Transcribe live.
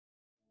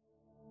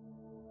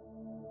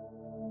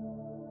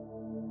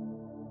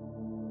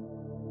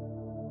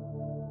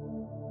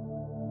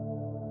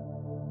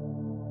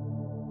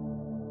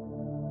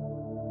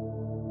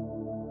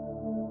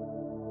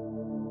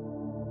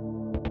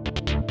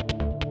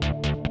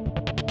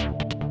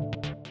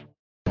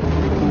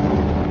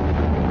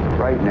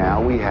Right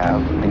now we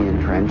have the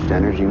entrenched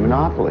energy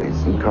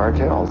monopolies and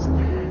cartels.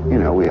 You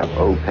know, we have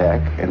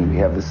OPEC and we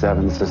have the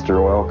 7 sister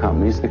oil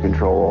companies that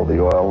control all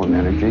the oil and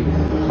energy.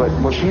 But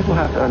what people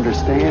have to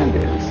understand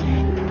is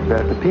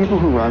that the people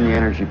who run the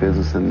energy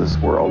business in this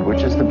world,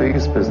 which is the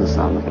biggest business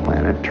on the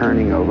planet,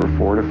 turning over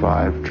 $4 to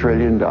 $5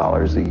 trillion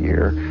a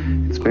year,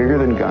 it's bigger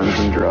than guns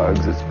and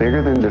drugs, it's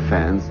bigger than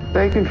defense,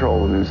 they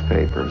control the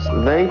newspapers,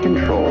 they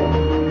control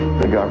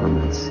the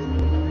governments.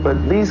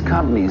 But these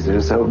companies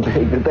are so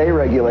big that they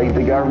regulate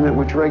the government,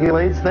 which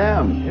regulates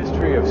them.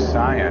 History of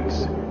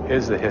science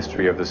is the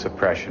history of the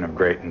suppression of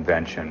great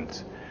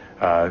inventions.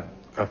 A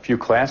few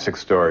classic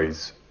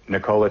stories.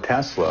 Nikola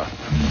Tesla.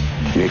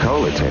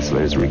 Nikola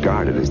Tesla is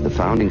regarded as the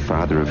founding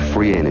father of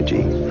free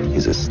energy.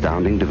 His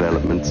astounding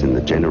developments in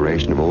the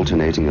generation of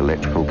alternating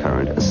electrical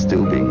current are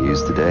still being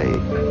used today.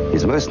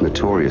 His most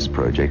notorious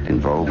project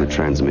involved the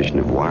transmission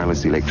of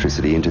wireless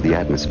electricity into the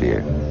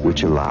atmosphere,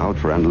 which allowed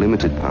for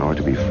unlimited power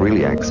to be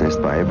freely accessed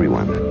by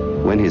everyone.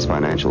 When his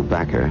financial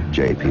backer,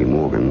 J.P.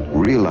 Morgan,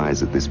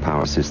 realized that this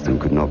power system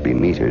could not be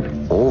metered,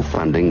 all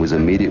funding was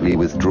immediately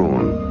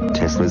withdrawn.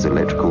 Tesla's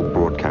electrical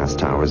broadcast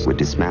towers were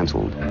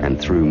dismantled, and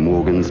through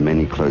Morgan's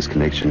many close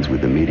connections with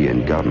the media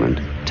and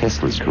government,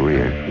 Tesla's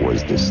career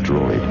was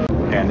destroyed.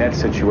 And that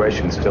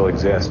situation still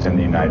exists in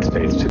the United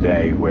States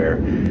today, where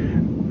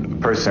a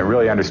person that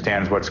really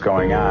understands what's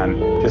going on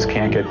just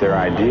can't get their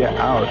idea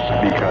out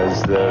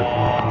because the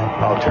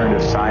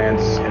alternative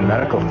science and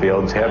medical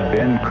fields have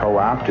been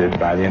co-opted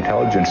by the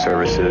intelligence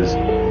services.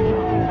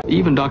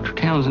 Even Dr.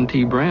 Townsend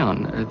T.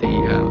 Brown, the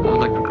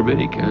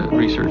electrogravitic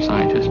research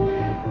scientist,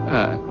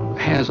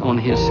 has on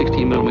his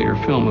 16-millimeter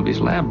film of his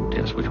lab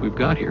test, which we've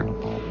got here,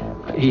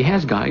 he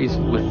has guys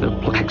with the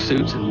black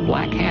suits and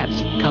black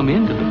hats come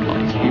into the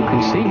place. You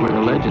can see where the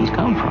legends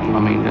come from. I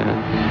mean,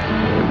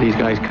 these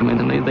guys come in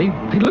and they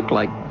look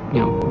like, you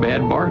know,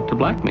 bad Bart to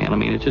black man. I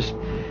mean,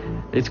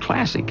 it's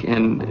classic,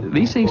 and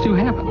these things do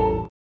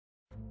happen.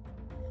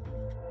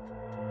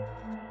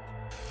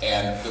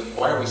 And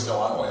why are we still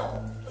on oil?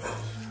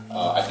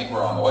 I think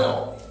we're on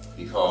oil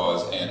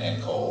because,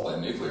 and coal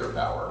and nuclear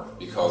power,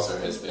 because there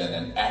has been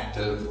an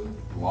active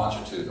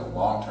longitudinal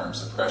long-term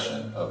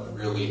suppression of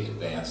really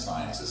advanced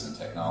sciences and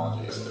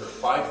technologies. There are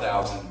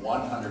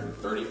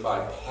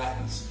 5,135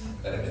 patents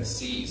that have been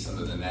seized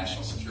under the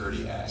National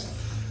Security Act.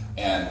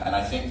 And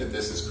I think that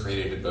this has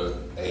created both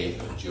a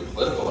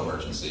geopolitical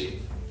emergency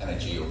and a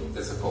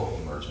geophysical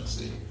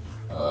emergency.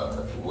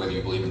 Whether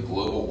you believe in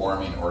global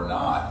warming or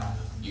not,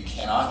 you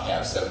cannot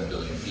have 7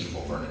 billion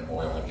people burning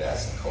oil and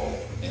gas and coal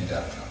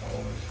indefinitely.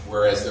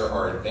 Whereas there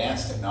are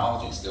advanced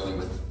technologies dealing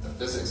with the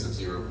physics of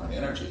zero-point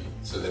energy,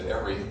 so that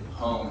every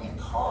home and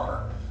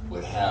car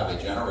would have a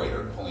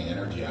generator pulling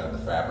energy out of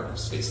the fabric of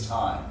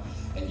space-time,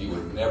 and you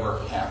would never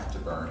have to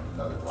burn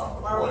another drop of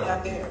oil. Why are we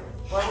not there?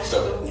 Why are we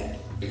still doing that?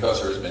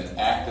 Because there has been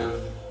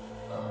active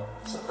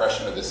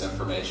suppression of this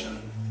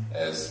information.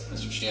 As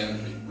Mr.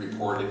 Shin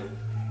reported,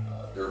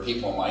 there are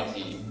people on my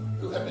team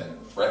who have been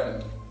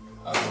threatened.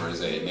 There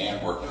is a man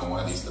working on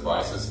one of these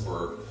devices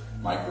for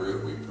my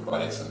group. We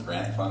provided some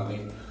grant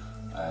funding,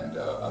 and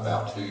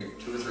about two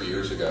or 3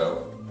 years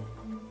ago,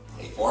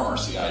 a former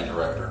CIA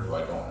director, who I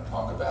don't want to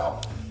talk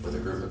about, with a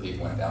group of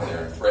people went down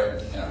there and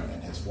threatened him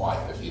and his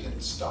wife if he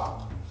didn't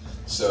stop.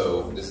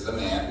 So this is a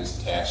man who's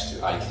attached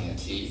to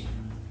IT&T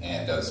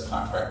and does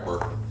contract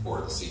work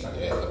for the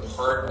CIA. The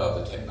part of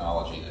the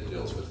technology that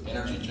deals with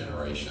energy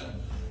generation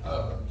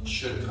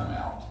should come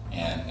out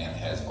and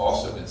has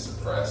also been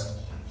suppressed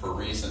for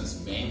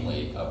reasons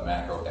mainly of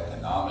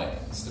macroeconomic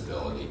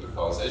instability,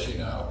 because, as you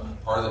know,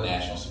 part of the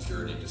national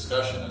security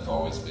discussion has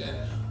always been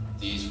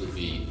these would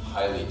be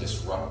highly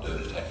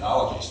disruptive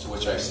technologies, to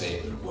which I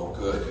say, well,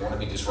 good. You want to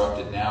be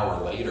disrupted now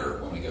or later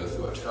when we go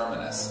through a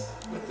terminus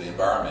with the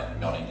environment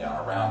melting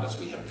down around us.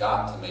 We have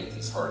got to make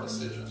these hard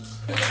decisions.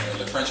 In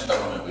the French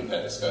government, we've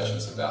had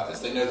discussions about this.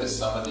 They know that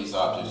some of these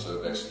objects are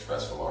of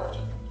extraterrestrial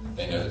origin.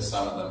 They know that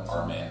some of them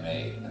are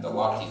man-made. And the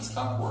Lockheed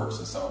Skunk Works,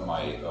 and some of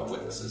my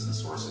witnesses and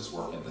sources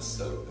work in the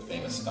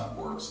famous Skunk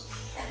Works.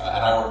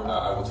 And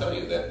I will tell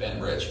you that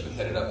Ben Rich, who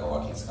headed up the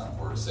Lockheed Skunk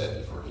Works,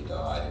 said before he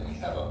died, and we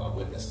have a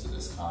witness to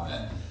this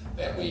comment,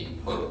 that we,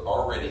 quote,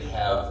 already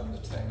have the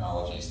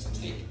technologies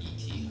to take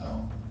ET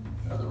home.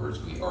 In other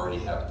words, we already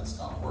have at the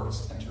Skunk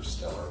Works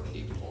interstellar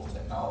capable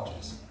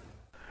technologies.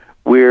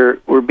 We're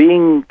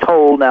being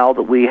told now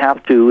that we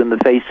have to, in the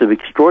face of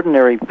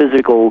extraordinary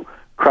physical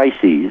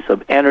crises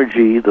of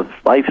energy, the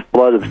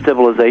lifeblood of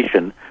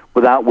civilization,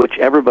 without which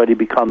everybody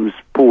becomes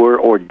poor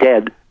or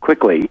dead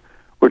quickly,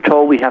 we're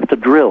told we have to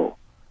drill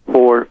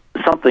for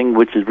something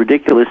which is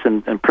ridiculous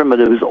and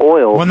primitive as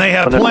oil. When they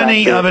have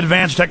plenty of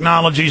advanced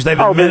technologies, they've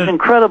admitted... there's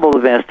incredible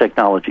advanced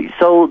technology.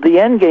 So the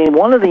end game,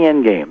 one of the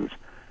end games,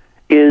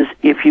 is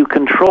if you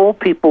control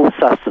people's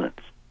sustenance,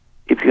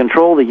 if you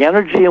control the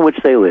energy in which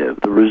they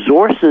live, the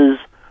resources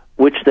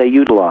which they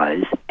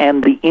utilize,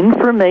 and the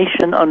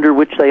information under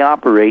which they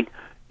operate,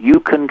 you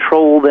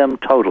control them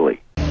totally.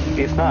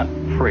 It's not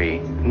free.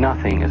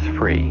 Nothing is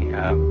free.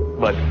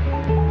 But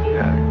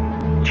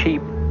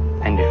cheap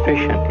and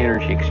efficient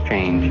energy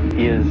exchange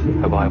is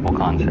a viable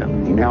concept.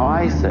 Now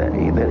I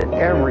say that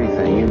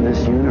everything in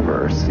this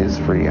universe is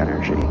free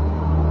energy.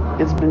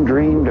 It's been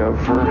dreamed of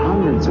for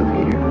hundreds of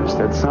years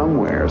that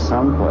somewhere,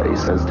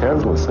 someplace, as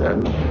Tesla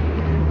said,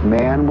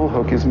 man will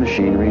hook his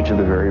machinery to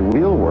the very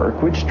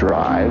wheelwork which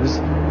drives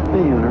the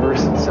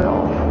universe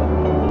itself.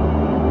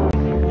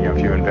 You know,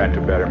 if you invent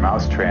a better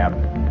mousetrap,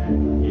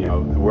 you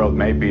know, the world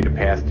may be the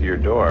path to your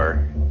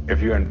door.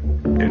 If you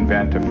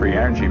invent a free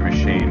energy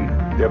machine,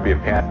 there'll be a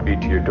path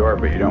beat to your door,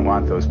 but you don't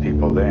want those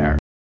people there.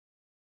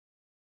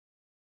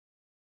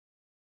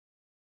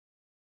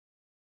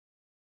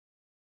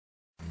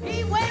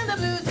 He wailed the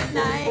blues at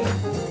night.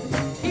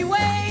 He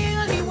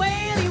wailed, he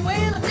wailed, he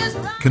wailed just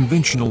right.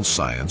 Conventional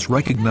science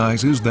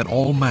recognizes that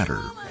all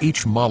matter,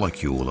 each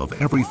molecule of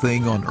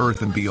everything on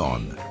Earth and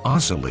beyond,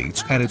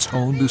 oscillates at its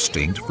own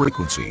distinct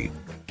frequency.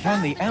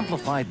 Can the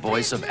amplified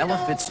voice of Ella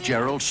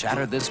Fitzgerald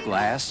shatter this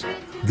glass?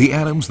 The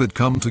atoms that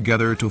come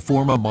together to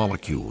form a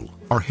molecule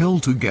are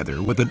held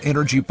together with an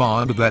energy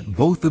bond that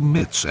both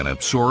emits and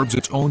absorbs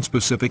its own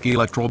specific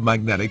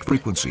electromagnetic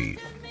frequency.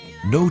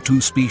 No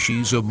two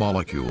species of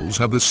molecules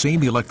have the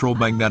same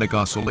electromagnetic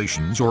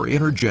oscillations or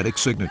energetic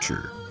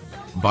signature.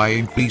 By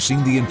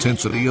increasing the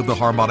intensity of the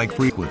harmonic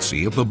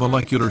frequency of the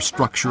molecular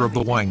structure of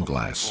the wine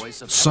glass,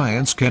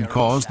 science can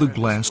cause the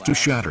glass to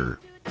shatter.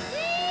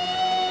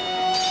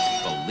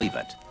 Believe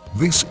it.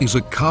 This is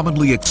a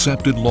commonly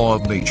accepted law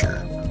of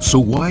nature, so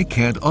why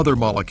can't other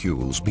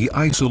molecules be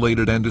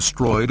isolated and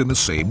destroyed in the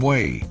same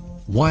way?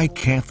 Why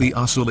can't the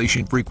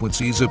oscillation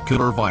frequencies of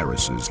killer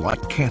viruses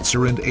like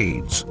cancer and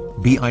AIDS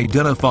be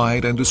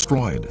identified and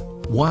destroyed?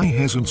 Why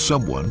hasn't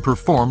someone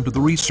performed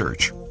the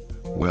research?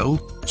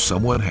 Well,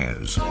 someone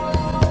has.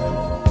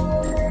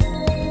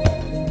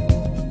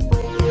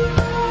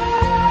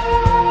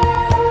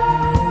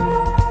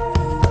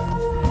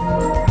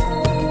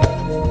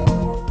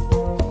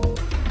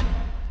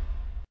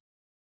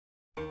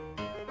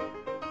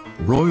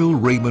 Royal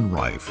Raymond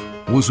Rife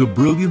was a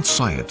brilliant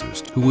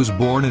scientist who was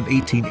born in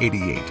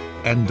 1888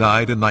 and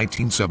died in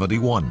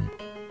 1971.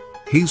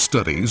 His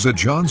studies at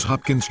Johns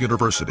Hopkins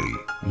University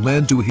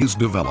led to his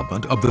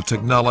development of the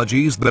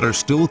technologies that are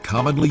still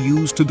commonly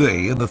used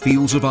today in the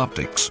fields of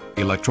optics,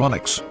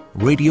 electronics,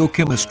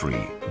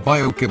 radiochemistry,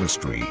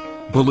 biochemistry,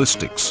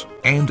 ballistics,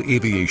 and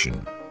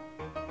aviation.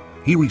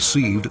 He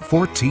received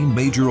 14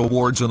 major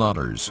awards and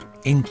honors,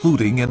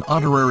 including an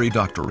honorary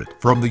doctorate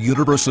from the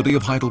University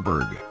of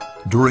Heidelberg.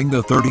 During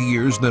the 30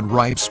 years that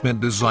Rife spent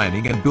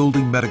designing and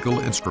building medical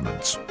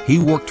instruments, he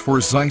worked for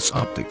Zeiss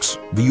Optics,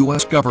 the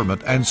U.S.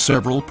 government, and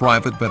several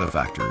private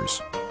benefactors.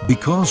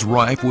 Because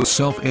Rife was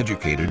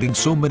self-educated in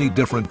so many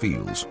different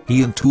fields,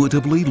 he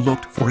intuitively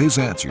looked for his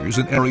answers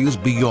in areas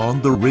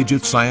beyond the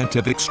rigid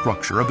scientific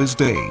structure of his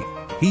day.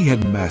 He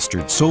had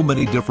mastered so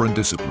many different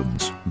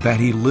disciplines that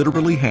he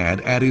literally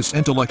had at his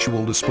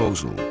intellectual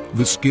disposal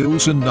the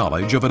skills and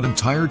knowledge of an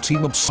entire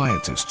team of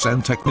scientists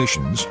and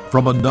technicians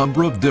from a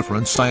number of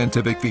different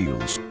scientific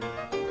fields.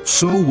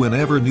 So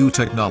whenever new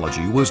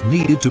technology was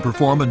needed to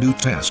perform a new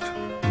task,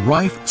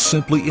 Rife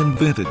simply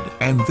invented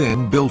and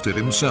then built it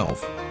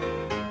himself.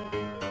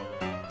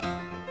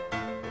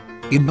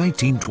 In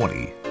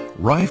 1920,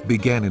 Rife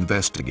began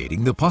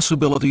investigating the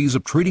possibilities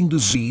of treating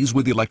disease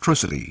with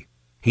electricity.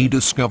 He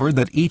discovered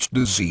that each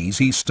disease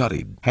he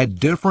studied had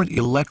different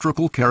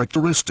electrical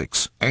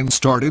characteristics and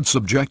started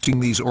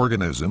subjecting these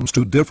organisms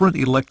to different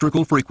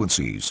electrical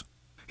frequencies.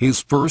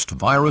 His first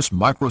virus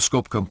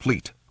microscope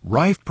complete,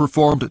 Rife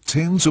performed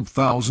tens of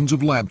thousands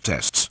of lab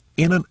tests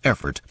in an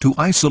effort to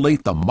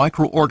isolate the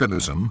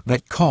microorganism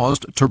that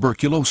caused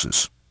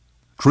tuberculosis.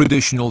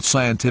 Traditional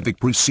scientific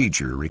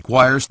procedure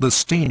requires the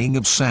staining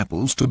of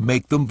samples to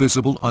make them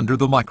visible under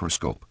the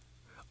microscope.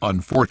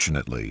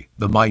 Unfortunately,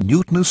 the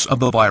minuteness of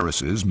the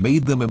viruses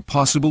made them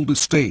impossible to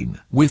stain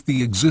with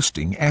the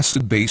existing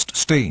acid-based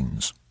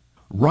stains.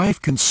 Rife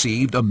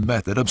conceived a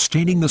method of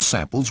staining the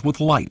samples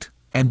with light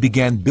and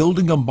began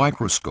building a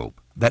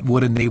microscope that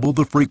would enable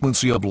the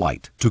frequency of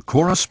light to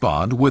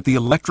correspond with the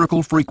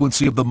electrical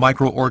frequency of the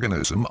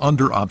microorganism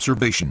under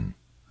observation.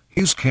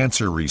 His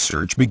cancer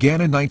research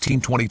began in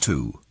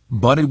 1922,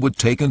 but it would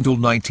take until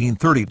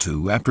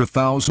 1932, after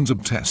thousands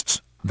of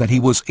tests, that he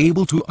was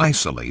able to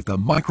isolate the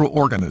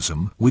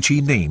microorganism which he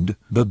named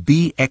the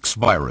BX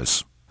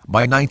virus.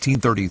 By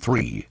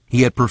 1933,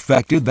 he had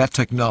perfected that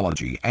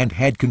technology and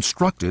had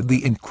constructed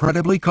the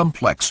incredibly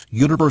complex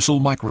universal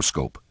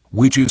microscope,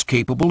 which is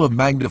capable of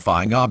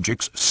magnifying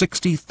objects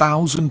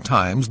 60,000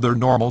 times their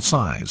normal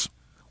size.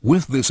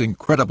 With this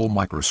incredible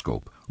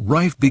microscope,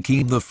 Rife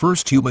became the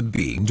first human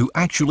being to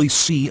actually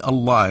see a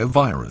live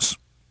virus.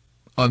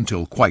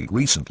 Until quite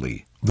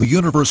recently, the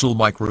universal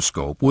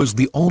microscope was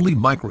the only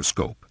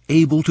microscope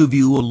able to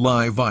view a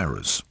live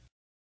virus.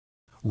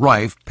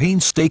 Rife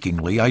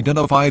painstakingly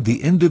identified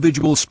the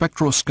individual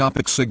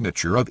spectroscopic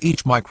signature of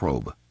each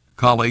microbe.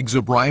 Colleagues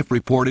of Rife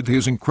reported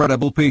his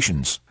incredible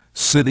patience,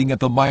 sitting at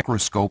the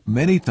microscope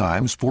many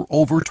times for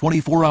over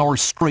 24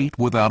 hours straight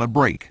without a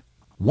break.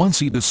 Once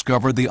he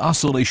discovered the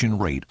oscillation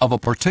rate of a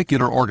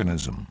particular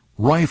organism,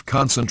 Rife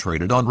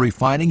concentrated on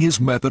refining his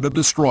method of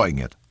destroying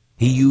it.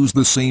 He used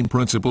the same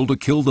principle to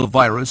kill the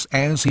virus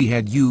as he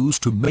had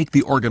used to make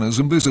the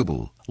organism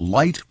visible,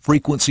 light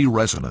frequency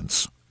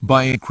resonance.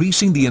 By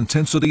increasing the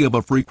intensity of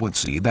a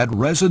frequency that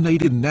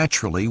resonated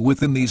naturally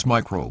within these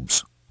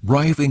microbes,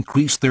 Rife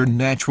increased their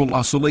natural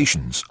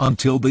oscillations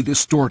until they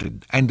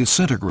distorted and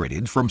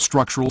disintegrated from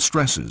structural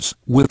stresses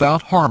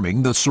without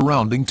harming the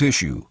surrounding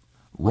tissue.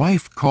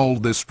 Rife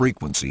called this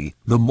frequency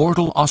the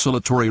mortal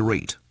oscillatory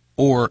rate,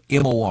 or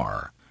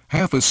MOR.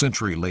 Half a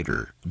century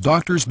later,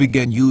 doctors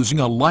began using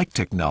a like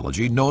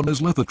technology known as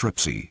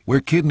lithotripsy,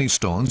 where kidney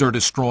stones are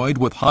destroyed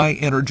with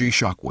high-energy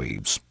shock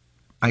waves.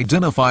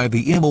 Identify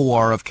the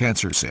MOR of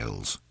cancer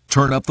cells,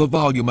 turn up the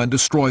volume and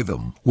destroy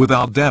them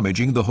without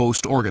damaging the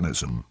host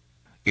organism.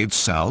 It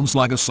sounds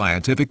like a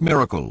scientific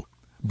miracle,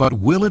 but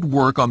will it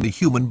work on the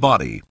human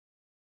body?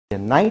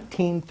 In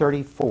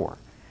 1934,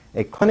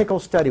 a clinical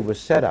study was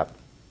set up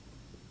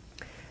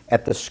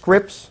at the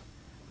Scripps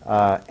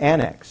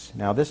Annex.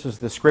 Now, this is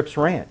the Scripps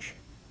Ranch.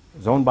 It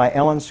was owned by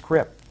Ellen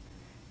Scripp.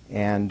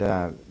 And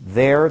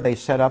there they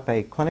set up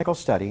a clinical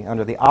study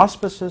under the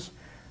auspices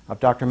of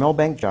Dr.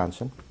 Milbank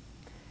Johnson.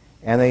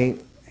 And they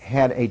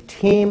had a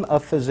team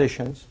of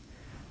physicians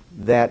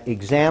that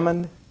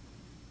examined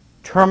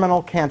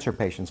terminal cancer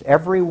patients.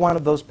 Every one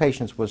of those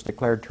patients was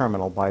declared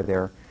terminal by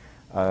their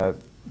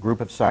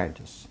group of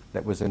scientists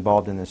that was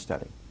involved in this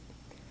study.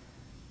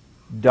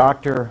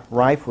 Dr.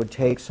 Rife would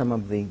take some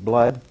of the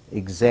blood,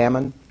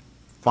 examine,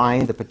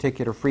 find the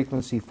particular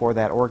frequency for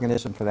that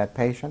organism for that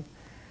patient,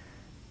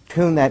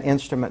 tune that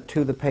instrument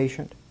to the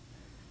patient.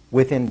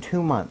 Within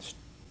 2 months,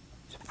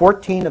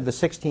 14 of the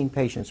 16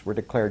 patients were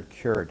declared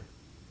cured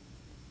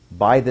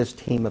by this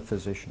team of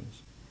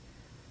physicians.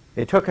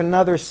 It took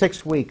another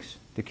 6 weeks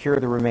to cure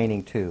the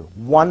remaining 2.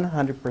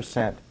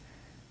 100%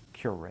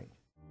 cure rate.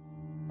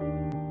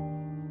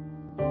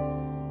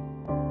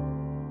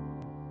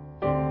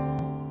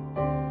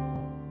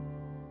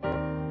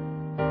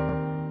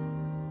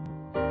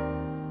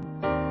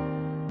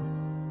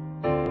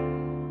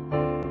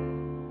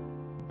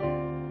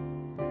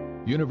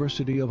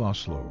 University of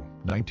Oslo,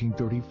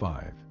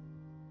 1935.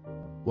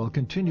 While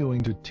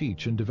continuing to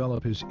teach and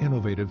develop his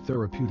innovative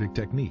therapeutic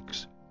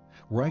techniques,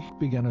 Reich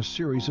began a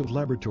series of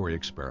laboratory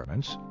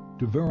experiments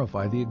to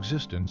verify the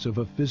existence of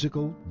a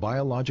physical,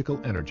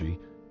 biological energy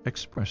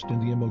expressed in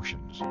the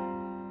emotions.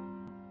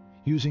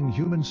 Using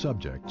human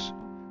subjects,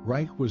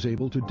 Reich was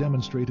able to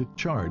demonstrate a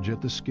charge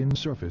at the skin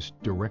surface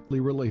directly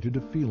related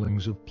to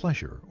feelings of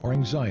pleasure or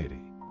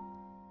anxiety.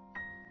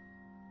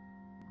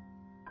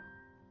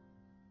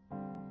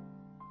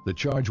 The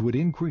charge would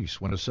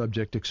increase when a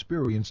subject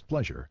experienced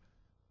pleasure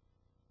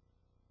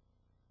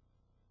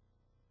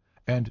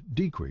and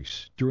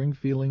decrease during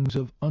feelings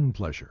of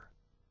unpleasure.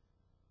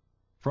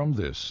 From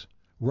this,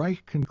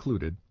 Reich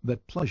concluded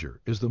that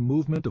pleasure is the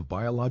movement of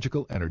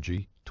biological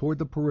energy toward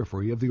the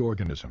periphery of the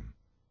organism,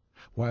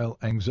 while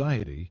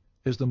anxiety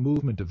is the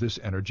movement of this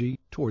energy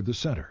toward the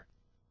center.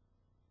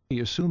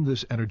 He assumed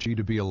this energy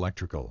to be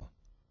electrical,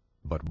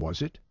 but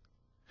was it?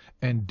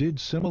 And did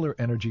similar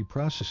energy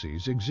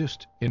processes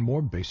exist in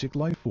more basic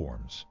life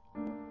forms?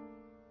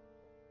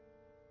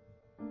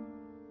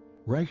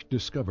 Reich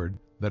discovered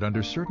that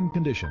under certain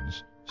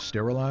conditions,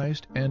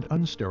 sterilized and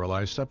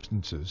unsterilized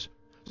substances,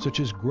 such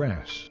as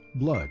grass,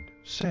 blood,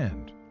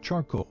 sand,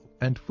 charcoal,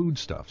 and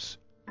foodstuffs,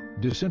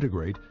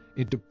 disintegrate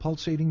into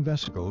pulsating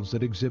vesicles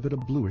that exhibit a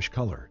bluish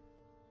color.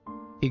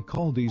 He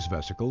called these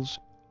vesicles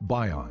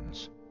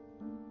bions.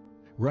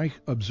 Reich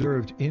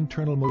observed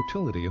internal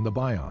motility in the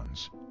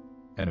bions,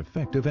 an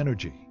effect of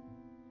energy.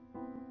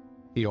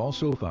 He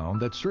also found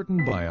that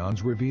certain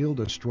bions revealed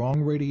a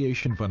strong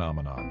radiation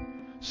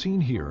phenomenon, seen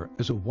here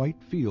as a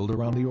white field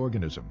around the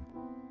organism,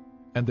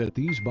 and that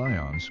these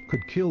bions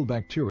could kill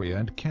bacteria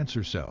and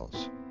cancer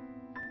cells.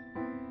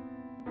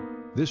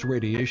 This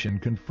radiation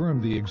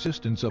confirmed the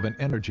existence of an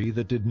energy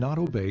that did not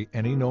obey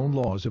any known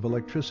laws of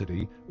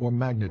electricity or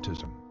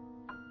magnetism.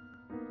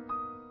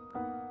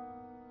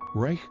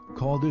 Reich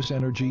called this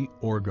energy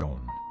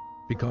orgone,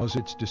 because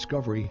its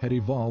discovery had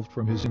evolved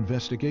from his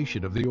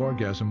investigation of the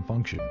orgasm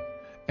function,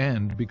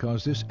 and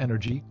because this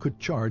energy could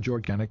charge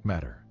organic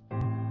matter.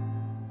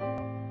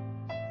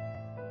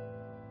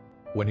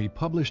 When he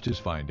published his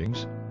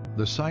findings,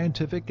 the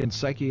scientific and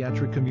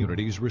psychiatric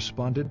communities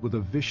responded with a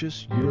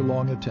vicious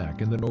year-long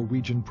attack in the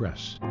Norwegian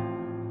press.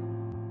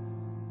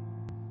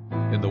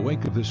 In the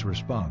wake of this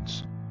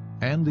response,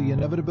 and the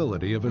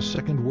inevitability of a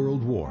Second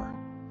World War,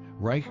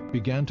 Reich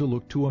began to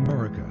look to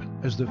America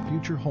as the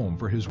future home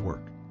for his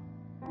work.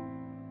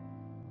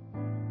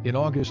 In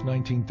August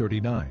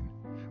 1939,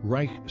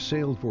 Reich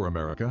sailed for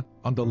America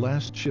on the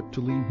last ship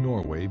to leave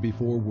Norway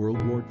before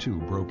World War II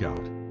broke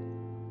out.